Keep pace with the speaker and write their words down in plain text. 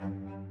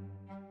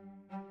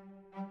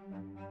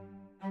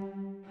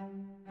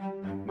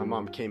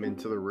mom came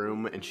into the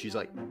room and she's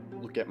like,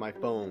 look at my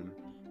phone.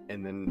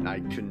 And then I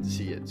couldn't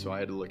see it, so I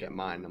had to look at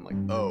mine. I'm like,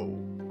 oh.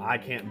 I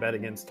can't bet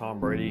against Tom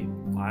Brady.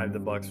 I have the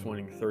Bucks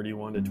winning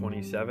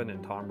 31-27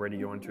 and Tom Brady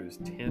going to his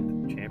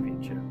 10th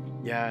championship.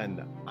 Yeah,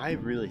 and I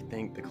really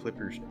think the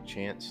Clippers'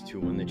 chance to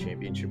win the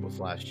championship was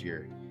last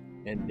year.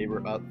 And they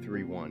were up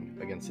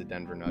 3-1 against the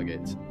Denver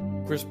Nuggets.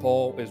 Chris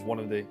Paul is one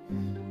of the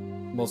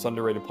most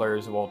underrated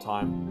players of all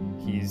time.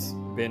 He's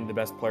been the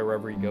best player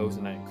wherever he goes,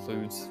 and that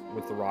includes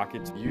with the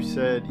Rockets. You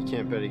said you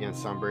can't bet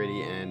against Tom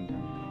Brady, and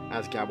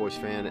as a Cowboys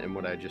fan and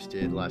what I just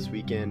did last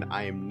weekend,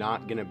 I am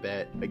not going to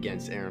bet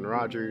against Aaron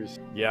Rodgers.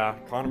 Yeah,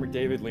 Connor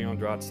McDavid, Leon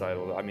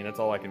Draisaitl. I mean, that's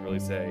all I can really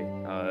say.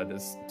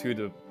 There's two of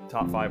the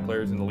top 5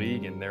 players in the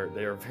league, and they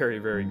are very,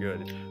 very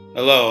good.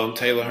 Hello, I'm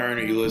Taylor Hearn,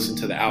 and you listen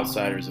to The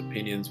Outsiders'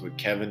 Opinions with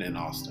Kevin and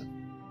Austin.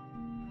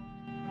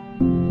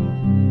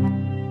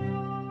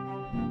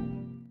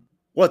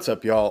 What's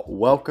up, y'all?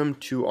 Welcome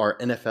to our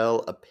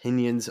NFL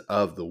Opinions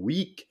of the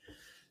Week.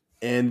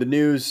 And the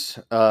news,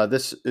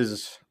 this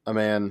is a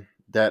man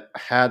that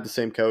had the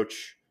same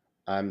coach.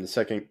 I'm the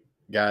second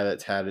guy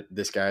that's had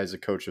this guy as a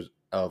coach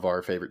of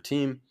our favorite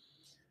team.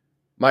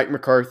 Mike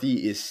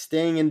McCarthy is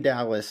staying in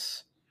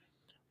Dallas.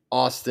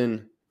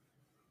 Austin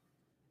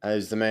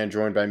is the man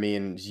joined by me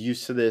and is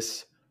used to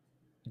this.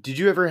 Did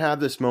you ever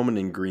have this moment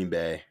in Green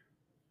Bay?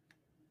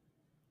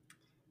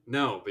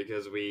 No,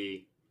 because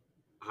we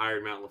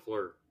hired Matt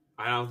LaFleur.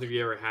 I don't think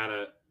we ever had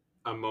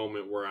a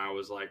moment where I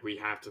was like, we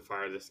have to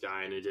fire this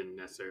guy, and it didn't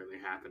necessarily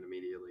happen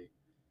immediately.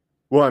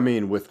 Well, I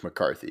mean, with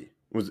McCarthy.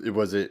 Was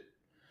it?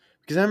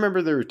 Because I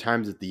remember there were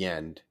times at the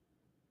end.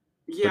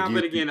 Yeah,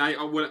 but again,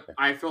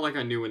 I felt like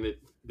I knew when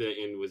the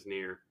end was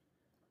near.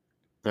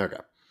 Okay.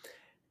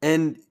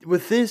 And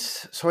with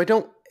this, so I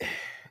don't...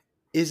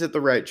 Is it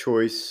the right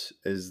choice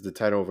is the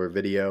title of our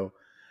video.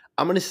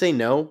 I'm going to say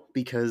no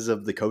because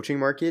of the coaching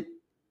market.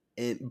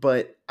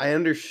 But I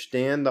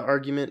understand the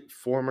argument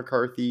for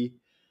McCarthy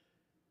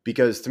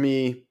because to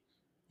me,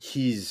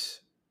 he's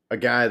a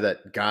guy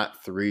that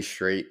got 3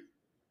 straight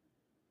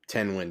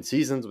 10-win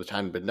seasons, which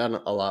hadn't been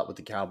done a lot with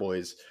the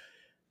Cowboys.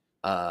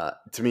 To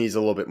me, he's a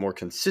little bit more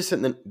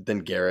consistent than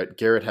Garrett.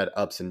 Garrett had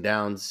ups and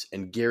downs,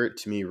 and Garrett,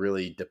 to me,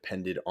 really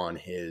depended on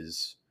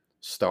his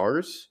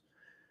stars.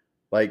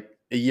 Like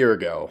a year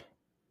ago,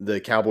 the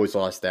Cowboys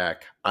lost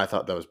Dak. I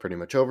thought that was pretty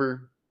much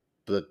over,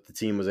 but the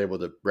team was able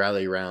to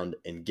rally around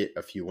and get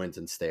a few wins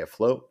and stay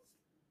afloat.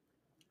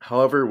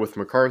 However, with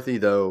McCarthy,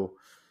 though,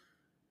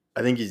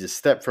 I think he's a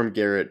step from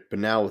Garrett, but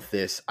now with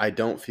this, I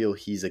don't feel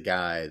he's a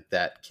guy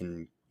that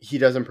can... He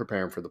doesn't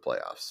prepare him for the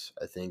playoffs.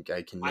 I think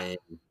I can name...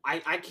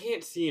 I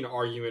can't see an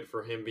argument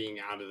for him being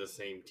out of the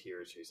same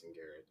tier as Jason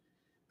Garrett.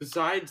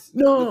 Besides...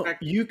 No,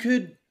 you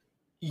could...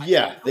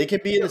 Yeah, they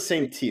could be in the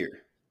same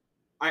tier.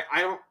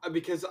 I don't...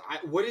 Because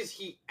what does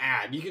he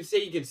add? You can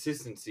say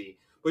consistency,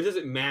 but does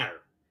it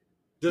matter?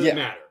 Doesn't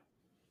matter.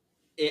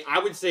 I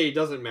would say it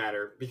doesn't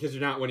matter because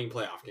you're not winning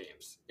playoff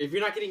games. If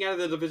you're not getting out of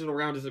the divisional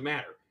round, does it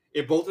matter?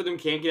 If both of them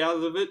can't get out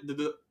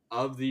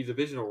of the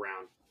divisional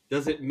round,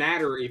 does it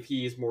matter if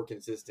he is more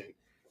consistent?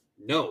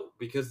 No,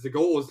 because the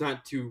goal is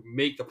not to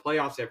make the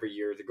playoffs every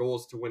year. The goal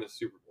is to win a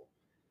Super Bowl.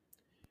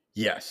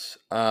 Yes.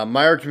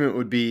 My argument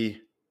would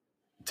be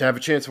to have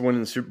a chance of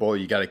winning the Super Bowl,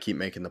 you got to keep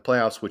making the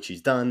playoffs, which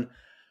he's done.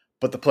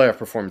 But the playoff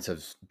performance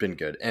has been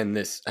good, and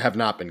this have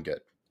not been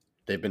good.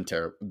 They've been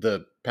terrible.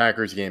 The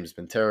Packers game has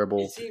been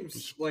terrible. It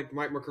seems like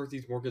Mike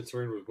McCarthy's more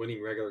concerned with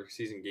winning regular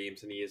season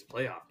games than he is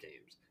playoff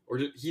games. Or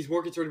he's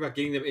more concerned about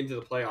getting them into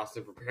the playoffs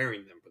than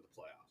preparing them for the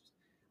playoffs.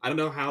 I don't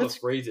know how to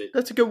phrase it.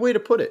 That's a good way to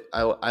put it.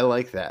 I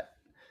like that.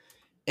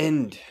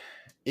 And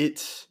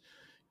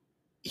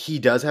he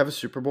does have a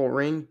Super Bowl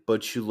ring,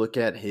 but you look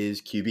at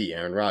his QB,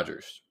 Aaron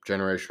Rodgers,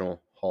 generational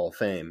Hall of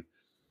Fame.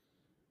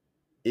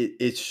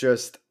 It's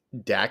just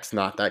Dak's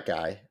not that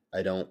guy.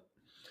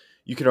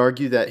 You could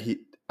argue that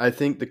I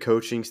think the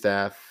coaching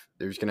staff,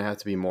 there's going to have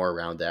to be more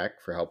around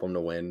Dak for help him to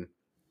win,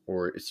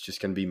 or it's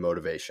just going to be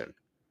motivation.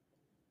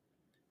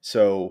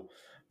 So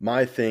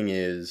my thing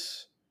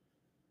is,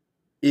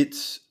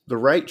 it's the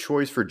right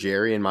choice for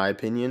Jerry, in my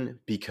opinion,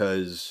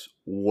 because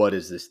what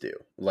does this do?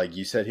 Like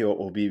you said,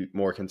 he'll be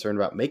more concerned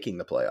about making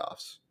the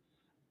playoffs.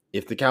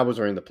 If the Cowboys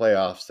are in the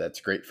playoffs,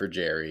 that's great for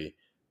Jerry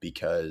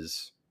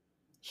because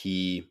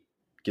he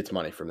gets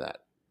money from that.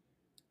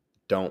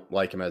 Don't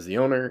like him as the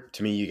owner.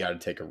 To me, you got to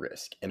take a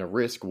risk. And a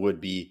risk would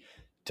be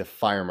to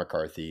fire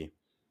McCarthy.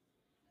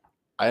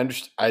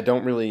 I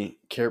don't really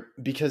care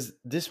because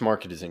this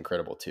market is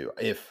incredible too.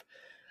 If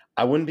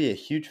I wouldn't be a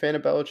huge fan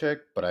of Belichick,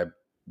 but I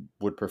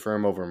would prefer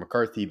him over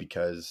McCarthy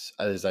because,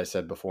 as I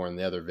said before in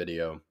the other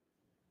video,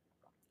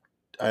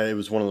 it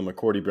was one of the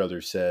McCourty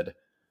brothers said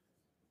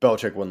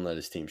Belichick wouldn't let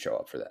his team show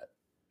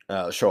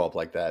up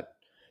like that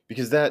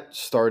because that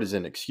start is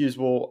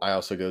inexcusable. I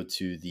also go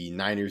to the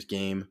Niners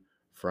game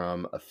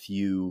from a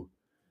few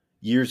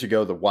years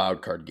ago, the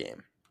wild card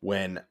game,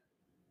 when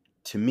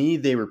to me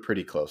they were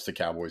pretty close, the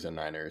Cowboys and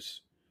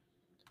Niners.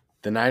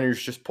 The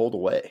Niners just pulled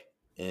away,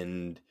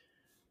 and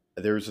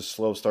there was a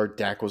slow start.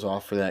 Dak was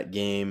off for that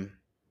game,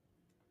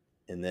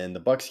 And then the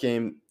Bucks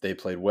game, they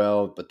played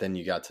well, but then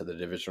you got to the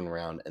division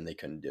round and they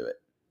couldn't do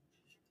it.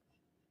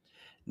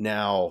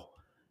 Now,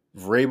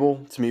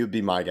 Vrabel to me would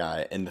be my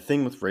guy, and the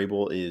thing with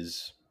Vrabel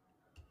is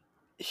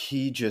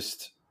he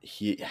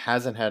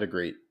hasn't had a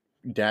great.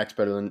 Dak's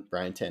better than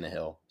Brian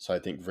Tannehill, so I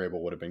think Vrabel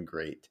would have been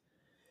great.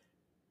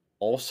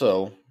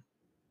 Also,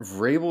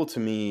 Vrabel to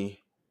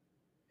me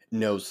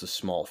knows the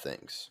small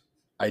things.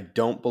 I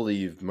don't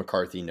believe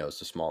McCarthy knows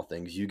the small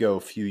things. You go a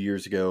few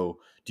years ago.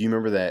 Do you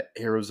remember that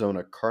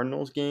Arizona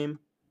Cardinals game?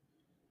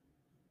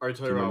 Are you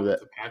Do talking you about remember with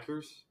that? the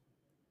Packers?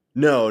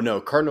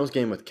 No, Cardinals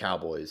game with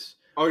Cowboys.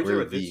 Oh, you're talking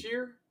Where about this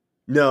year?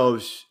 No,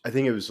 I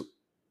think it was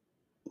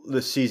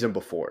the season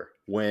before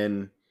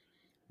when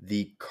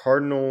the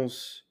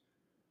Cardinals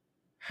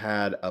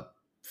had a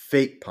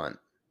fake punt,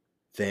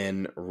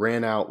 then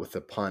ran out with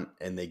a punt,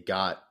 and they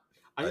got.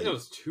 I think that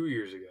was 2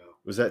 years ago.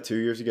 Was that 2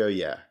 years ago?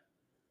 Yeah.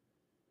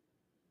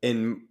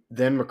 And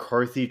then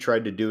McCarthy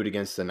tried to do it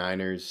against the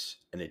Niners,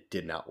 and it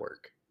did not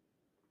work.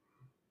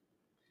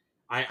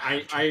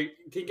 I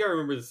think I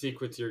remember the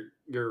sequence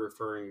you're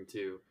referring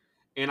to,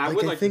 and I Like,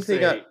 would I like think to they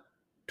say got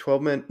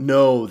 12 men.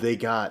 No, they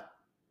got.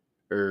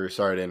 Or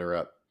sorry to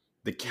interrupt.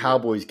 The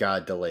Cowboys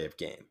got a delay of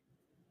game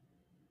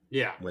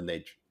yeah. when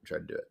they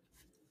tried to do it.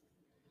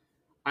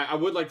 I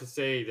would like to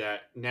say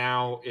that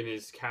now in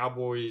his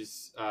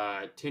Cowboys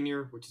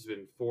tenure, which has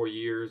been 4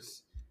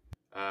 years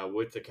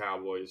with the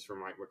Cowboys for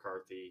Mike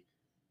McCarthy,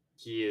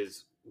 he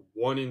is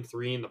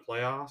 1-3 in the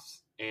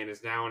playoffs and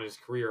is now in his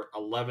career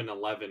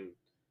 11-11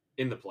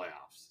 in the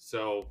playoffs.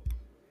 So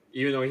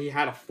even though he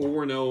had a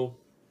 4-0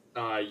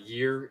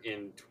 year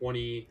in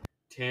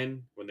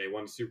 2010 when they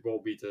won the Super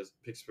Bowl, beat the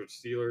Pittsburgh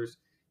Steelers,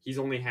 he's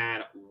only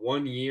had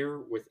 1 year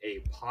with a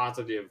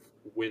positive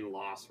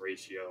win-loss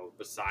ratio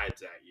besides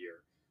that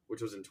year,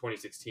 which was in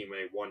 2016 when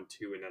they won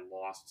 2 and then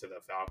lost to the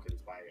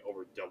Falcons by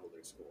over double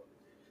their score.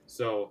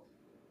 So,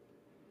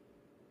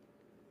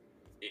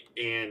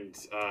 and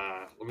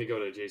let me go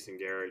to Jason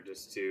Garrett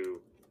just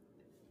to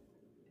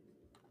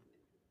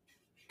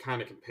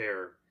kind of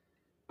compare.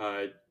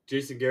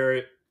 Jason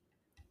Garrett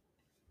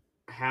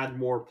had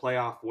more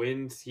playoff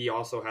wins. He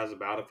also has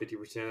about a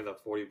 50% of the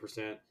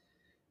 40%.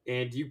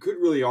 And you could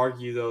really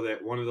argue, though,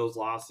 that one of those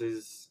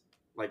losses,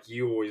 like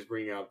you always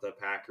bring up the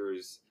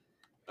Packers,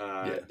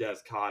 Des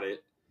caught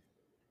it.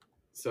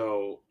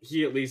 So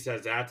he at least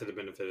has that to the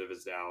benefit of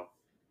his doubt.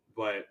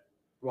 But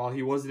while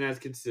he wasn't as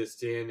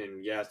consistent,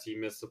 and yes, he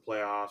missed the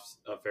playoffs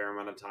a fair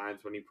amount of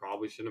times when he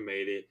probably should have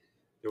made it,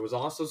 there was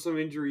also some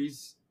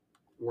injuries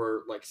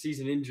were like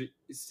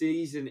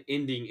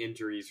season-ending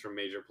injuries from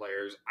major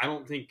players. I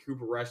don't think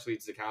Cooper Rush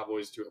leads the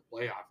Cowboys to a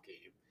playoff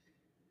game.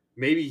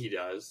 Maybe he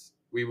does.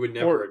 We would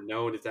never have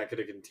known if that could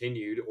have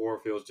continued, or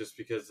if it was just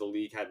because the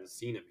league hadn't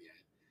seen him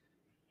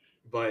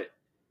yet. But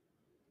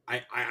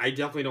I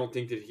definitely don't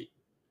think that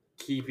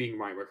keeping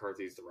Mike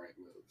McCarthy is the right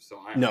move. So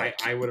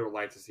I would have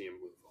liked to see him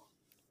move on.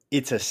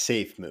 It's a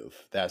safe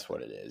move. That's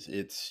what it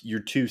is.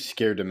 You're too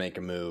scared to make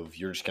a move.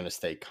 You're just going to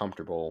stay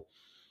comfortable.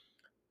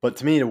 But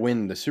to me, to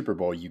win the Super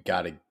Bowl, you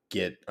got to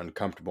get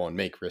uncomfortable and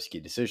make risky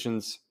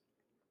decisions.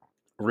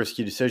 A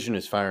risky decision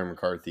is firing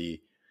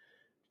McCarthy.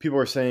 People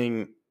are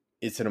saying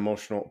it's an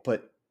emotional,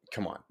 but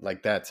come on,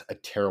 like that's a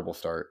terrible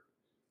start.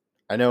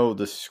 I know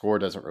the score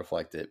doesn't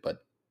reflect it, but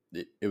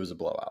it was a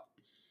blowout.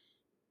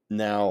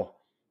 Now,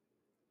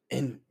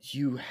 and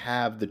you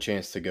have the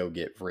chance to go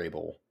get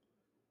Vrabel,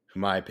 who,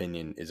 in my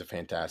opinion, is a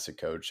fantastic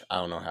coach. I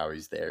don't know how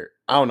he's there.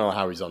 I don't know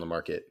how he's on the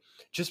market.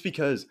 Just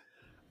because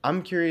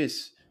I'm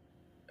curious,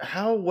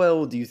 how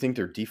well do you think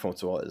their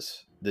defense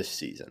was this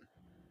season?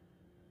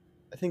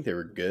 I think they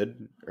were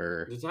good.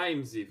 The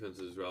Titans' defense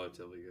is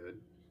relatively good.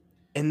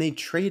 And they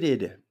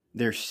traded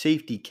their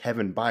safety,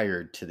 Kevin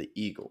Byard, to the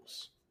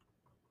Eagles.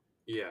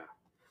 Yeah.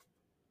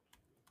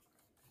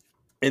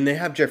 And they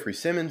have Jeffrey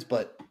Simmons,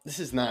 but this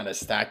is not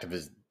as stacked of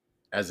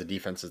as a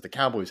defense as the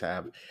Cowboys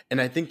have. And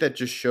I think that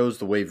just shows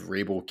the way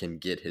Vrabel can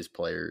get his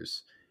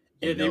players.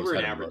 Yeah, they were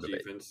an average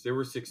defense. They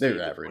were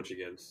 16th punch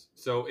against.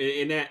 So,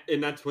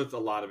 and that's with a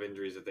lot of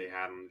injuries that they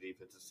had on the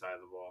defensive side of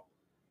the ball.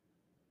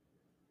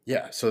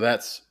 Yeah, so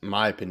that's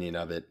my opinion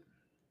of it.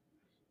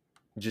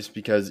 Just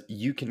because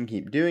you can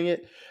keep doing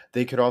it.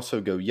 They could also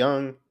go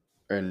young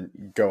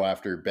and go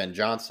after Ben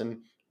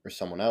Johnson or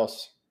someone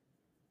else.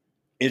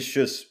 It's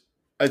just,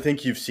 I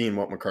think you've seen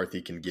what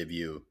McCarthy can give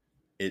you.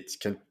 It's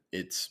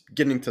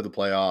getting to the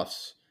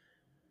playoffs,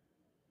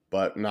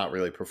 but not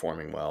really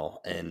performing well.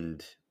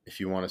 And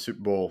if you want a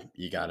Super Bowl,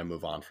 you got to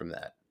move on from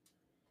that.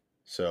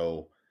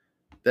 So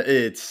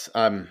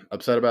I'm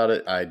upset about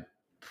it.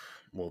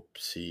 We'll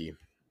see.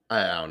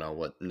 I don't know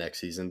what next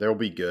season. They'll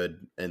be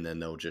good, and then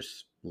they'll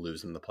just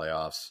lose in the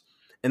playoffs.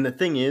 And the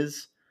thing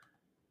is,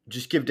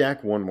 just give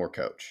Dak one more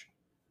coach,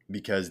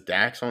 because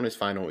Dak's on his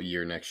final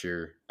year next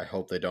year. I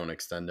hope they don't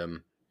extend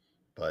him,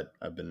 but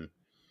I've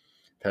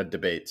had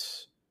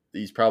debates.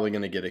 He's probably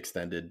going to get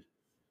extended.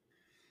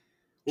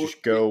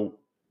 Just go,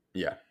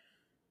 yeah.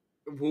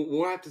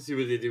 We'll have to see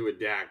what they do with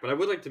Dak, but I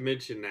would like to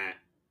mention that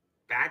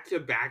back to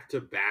back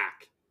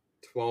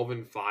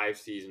 12-5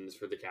 seasons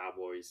for the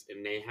Cowboys,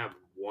 and they have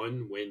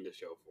one win to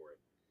show for it.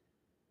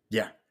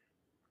 Yeah.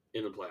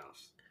 In the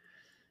playoffs.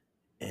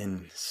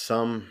 In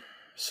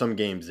some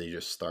games, they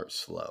just start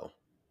slow.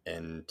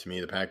 And to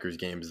me, the Packers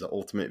game is the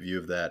ultimate view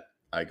of that.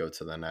 I go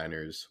to the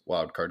Niners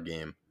wild card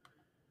game.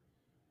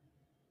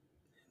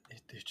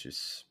 It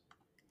just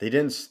they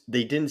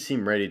didn't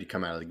seem ready to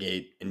come out of the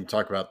gate. And you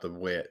talk about the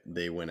way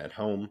they win at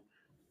home.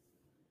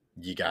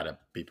 You gotta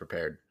be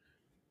prepared.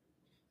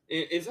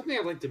 And something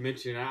I'd like to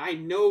mention, I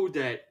know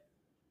that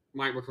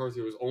Mike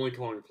McCarthy was only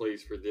calling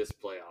plays for this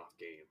playoff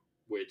game,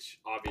 which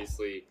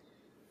obviously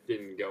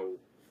didn't go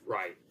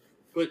right.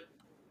 But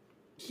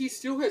he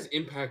still has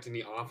impact in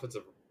the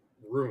offensive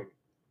room.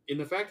 In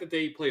the fact that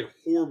they played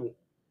horrible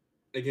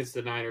against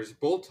the Niners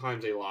both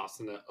times they lost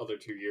in the other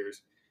 2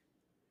 years.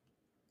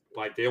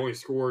 Like, they only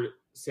scored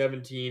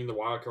 17 in the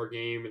wild card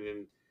game, and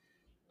then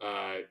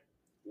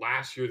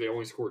last year they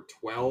only scored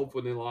 12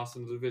 when they lost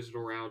in the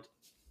divisional round.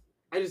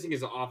 I just think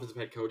as an offensive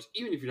head coach,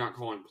 even if you're not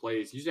calling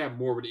plays, you should have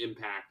more of an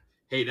impact.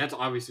 Hey, that's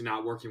obviously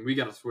not working. We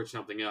got to switch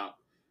something up.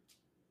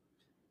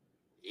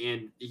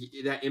 And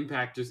that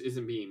impact just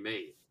isn't being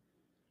made.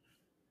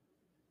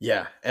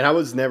 Yeah, and I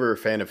was never a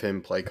fan of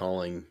him play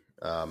calling.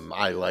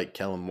 I like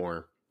Kellen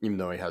more, even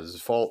though he has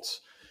his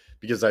faults,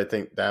 because I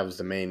think that was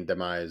the main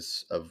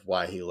demise of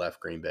why he left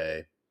Green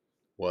Bay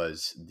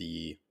was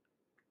the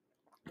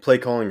play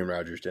calling, and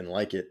Rodgers didn't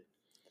like it.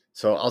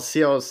 So I'll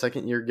see how his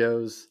second year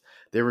goes.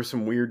 There were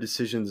some weird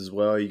decisions as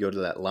well. You go to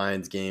that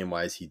Lions game.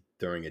 Why is he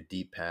throwing a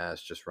deep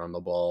pass? Just run the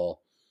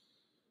ball.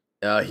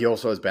 He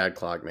also has bad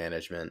clock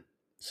management.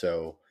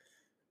 So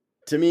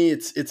to me,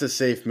 it's a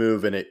safe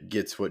move, and it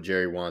gets what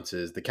Jerry wants.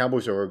 Is the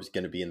Cowboys are always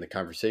going to be in the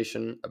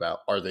conversation about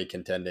are they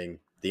contending?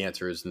 The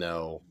answer is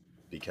no,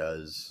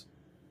 because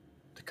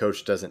the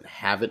coach doesn't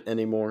have it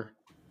anymore.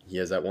 He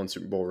has that one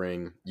Super Bowl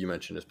ring. You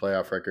mentioned his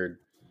playoff record.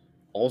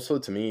 Also,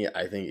 to me,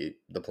 I think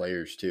the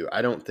players too.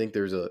 I don't think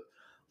there's a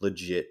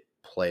legit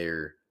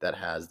player that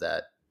has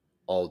that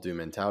all do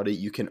mentality.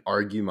 You can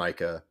argue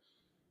Micah,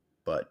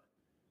 but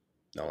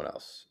no one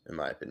else, in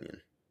my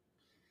opinion.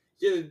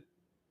 Yeah,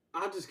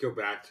 I'll just go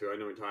back to, I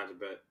know we talked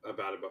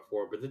about it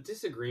before, but the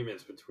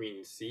disagreements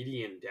between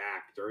CD and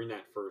Dak during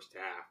that first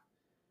half,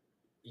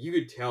 you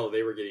could tell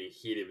they were getting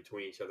heated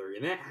between each other.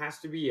 And that has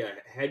to be a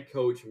head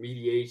coach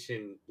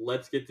mediation.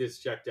 Let's get this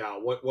checked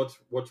out.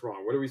 What's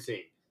wrong? What are we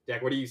seeing?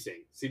 Dak, what are you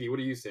seeing? CD, what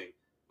are you seeing?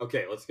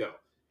 Okay, let's go.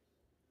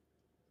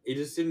 It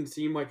just didn't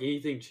seem like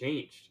anything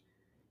changed.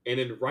 And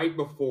then right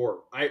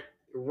before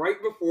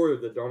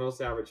the Darnell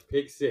Savage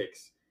pick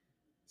six,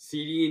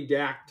 CD and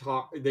Dak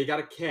they got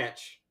a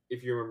catch,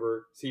 if you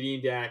remember, CD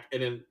and Dak,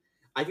 and then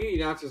I think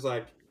the announcer's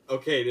like,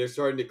 okay, they're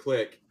starting to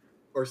click,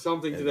 or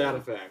something to that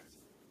effect.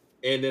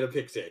 And then a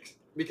pick six.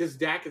 Because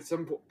Dak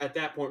at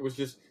that point was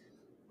just,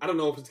 I don't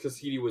know if it's because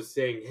CD was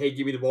saying, hey,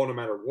 give me the ball no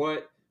matter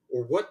what,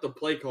 or what the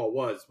play call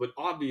was, but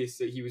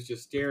obviously he was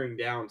just staring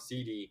down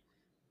CD.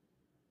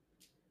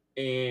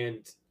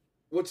 And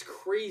what's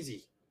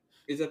crazy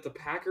is that the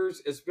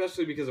Packers,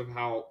 especially because of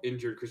how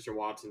injured Christian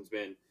Watson's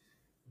been,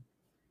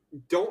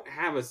 don't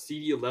have a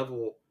CD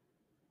level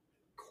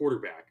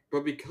quarterback.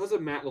 But because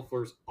of Matt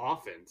LaFleur's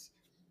offense,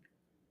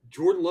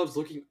 Jordan Love's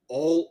looking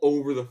all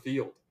over the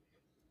field.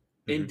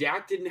 And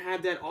Dak didn't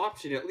have that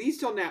option, at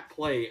least on that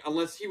play,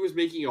 unless he was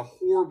making a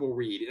horrible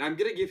read. And I'm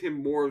going to give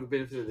him more of the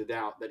benefit of the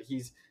doubt that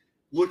he's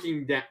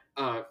looking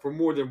for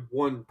more than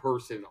one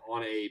person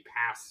on a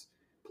pass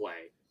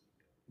play.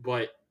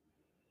 But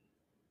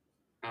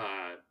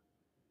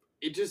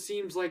it just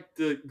seems like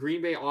the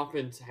Green Bay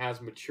offense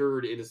has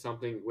matured into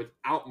something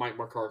without Mike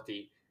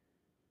McCarthy.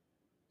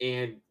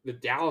 And the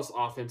Dallas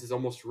offense has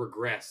almost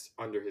regressed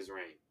under his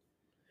reign.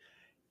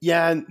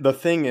 Yeah, and the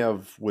thing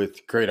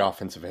with great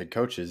offensive head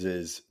coaches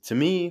is, to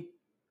me,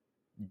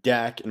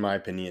 Dak, in my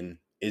opinion,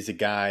 is a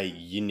guy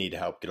you need to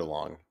help get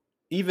along.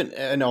 Even,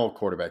 and all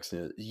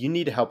quarterbacks, you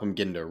need to help them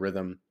get into a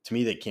rhythm. To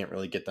me, they can't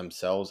really get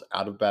themselves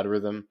out of bad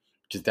rhythm,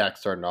 because Dak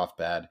started off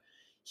bad.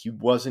 He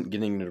wasn't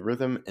getting into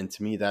rhythm, and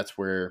to me, that's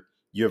where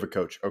you have a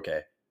coach.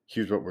 Okay,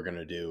 here's what we're going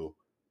to do.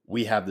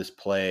 We have this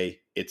play.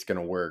 It's going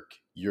to work.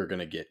 You're going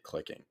to get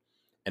clicking.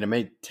 And it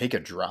may take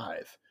a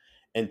drive.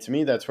 And to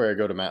me, that's where I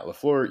go to Matt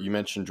LaFleur. You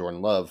mentioned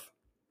Jordan Love.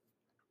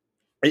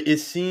 It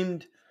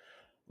seemed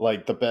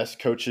like the best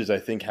coaches, I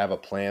think, have a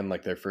plan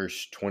like their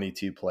first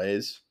 22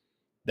 plays.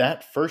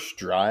 That first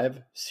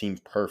drive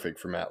seemed perfect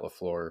for Matt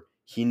LaFleur.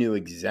 He knew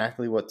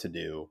exactly what to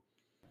do.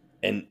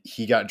 And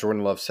he got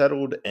Jordan Love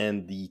settled,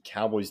 and the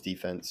Cowboys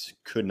defense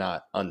could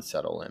not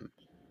unsettle him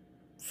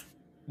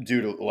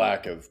due to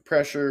lack of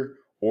pressure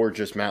or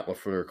just Matt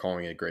LaFleur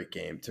calling a great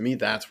game. To me,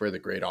 that's where the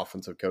great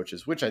offensive coach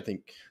is, which I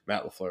think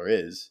Matt LaFleur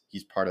is.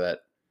 He's part of that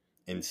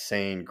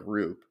insane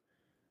group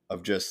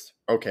of just,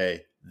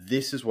 okay,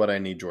 this is what I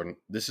need, Jordan.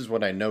 This is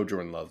what I know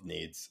Jordan Love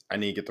needs. I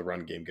need to get the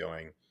run game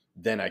going.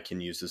 Then I can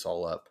use this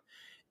all up.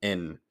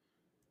 And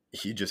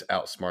he just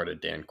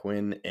outsmarted Dan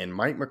Quinn. And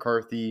Mike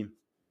McCarthy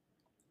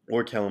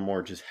or Kellen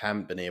Moore just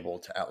haven't been able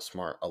to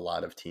outsmart a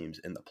lot of teams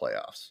in the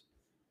playoffs.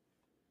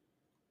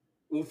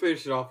 we'll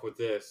finish it off with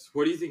this.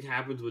 What do you think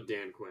happens with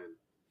Dan Quinn?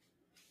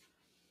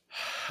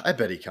 I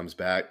bet he comes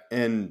back,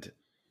 and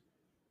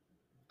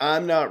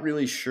I'm not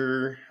really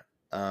sure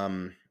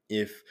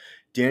if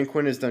Dan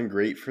Quinn has done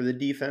great for the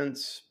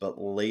defense,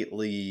 but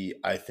lately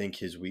I think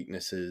his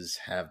weaknesses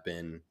have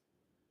been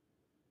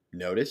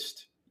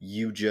noticed.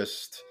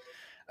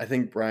 I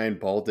think Brian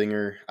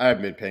Baldinger, I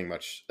haven't been paying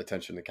much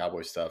attention to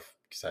Cowboy stuff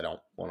because I don't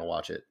want to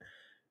watch it.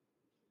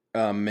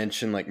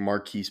 Mentioned like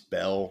Marquise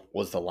Bell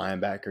was the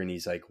linebacker, and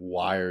he's like,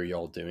 why are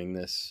y'all doing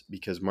this?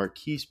 Because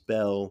Marquise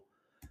Bell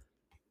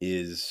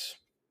is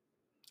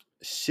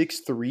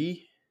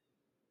 6'3",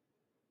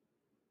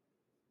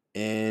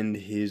 and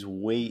his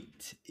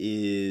weight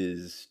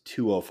is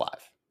 205.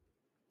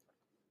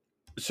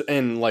 So,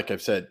 and like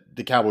I've said,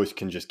 the Cowboys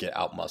can just get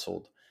out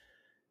muscled.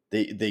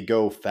 They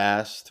go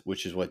fast,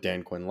 which is what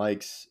Dan Quinn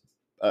likes.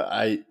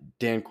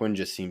 Dan Quinn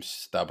just seems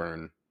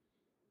stubborn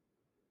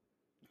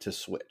to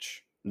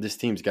switch. This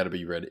team's got to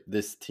be ready.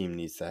 This team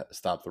needs to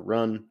stop the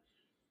run,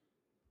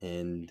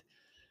 and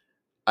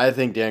I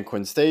think Dan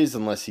Quinn stays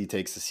unless he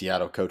takes the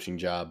Seattle coaching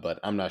job. But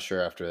I'm not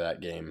sure after that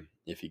game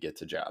if he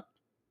gets a job.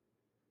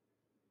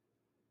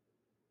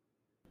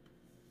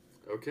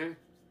 Okay.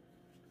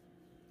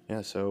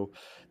 Yeah, so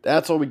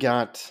that's all we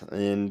got,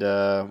 and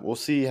we'll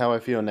see how I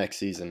feel next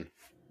season.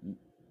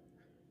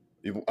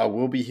 I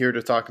will be here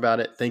to talk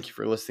about it. Thank you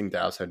for listening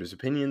to Outsiders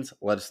Opinions.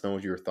 Let us know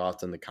your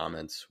thoughts in the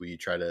comments. We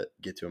try to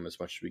get to them as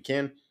much as we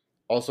can.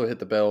 Also, hit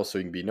the bell so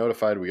you can be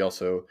notified. We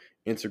also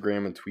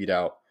Instagram and tweet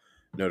out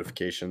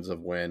notifications of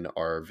when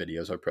our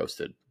videos are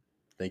posted.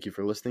 Thank you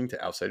for listening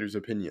to Outsiders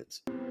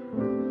Opinions.